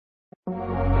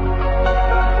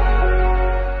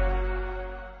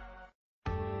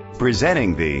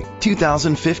Presenting the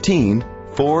 2015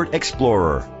 Ford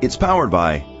Explorer. It's powered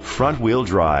by front-wheel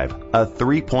drive, a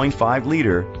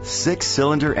 3.5-liter,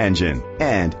 6-cylinder engine,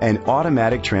 and an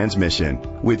automatic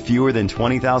transmission. With fewer than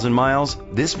 20,000 miles,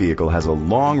 this vehicle has a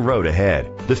long road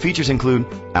ahead. The features include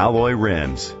alloy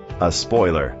rims, a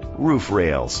spoiler, roof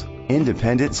rails,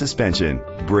 independent suspension,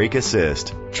 brake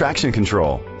assist, traction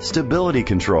control, stability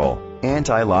control,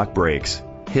 anti-lock brakes,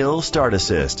 hill start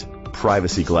assist,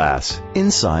 privacy glass.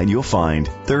 Inside you'll find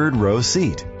third row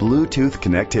seat, Bluetooth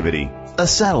connectivity, a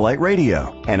satellite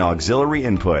radio, an auxiliary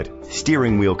input,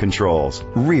 steering wheel controls,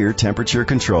 rear temperature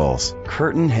controls,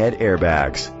 curtain head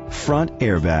airbags, front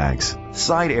airbags,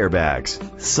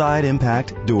 side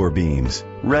impact door beams.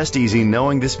 Rest easy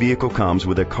knowing this vehicle comes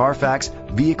with a Carfax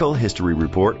Vehicle History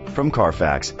Report from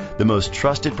Carfax, the most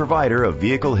trusted provider of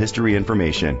vehicle history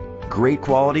information. Great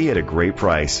quality at a great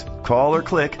price. Call or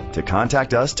click to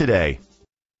contact us today.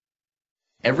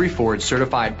 Every Ford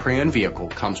certified pre-owned vehicle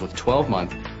comes with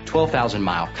 12-month,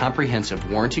 12,000-mile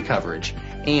comprehensive warranty coverage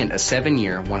and a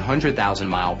 7-year,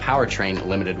 100,000-mile powertrain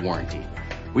limited warranty.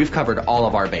 We've covered all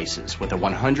of our bases with a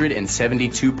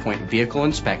 172-point vehicle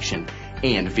inspection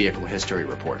and vehicle history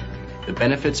report. The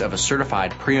benefits of a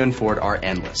certified pre-owned Ford are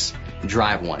endless.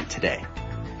 Drive one today.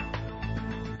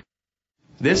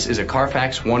 This is a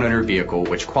Carfax one-owner vehicle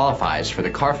which qualifies for the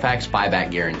Carfax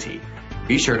buyback guarantee.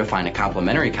 Be sure to find a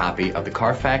complimentary copy of the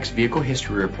Carfax Vehicle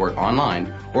History Report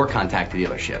online or contact the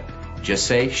dealership. Just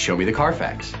say, "Show me the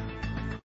Carfax."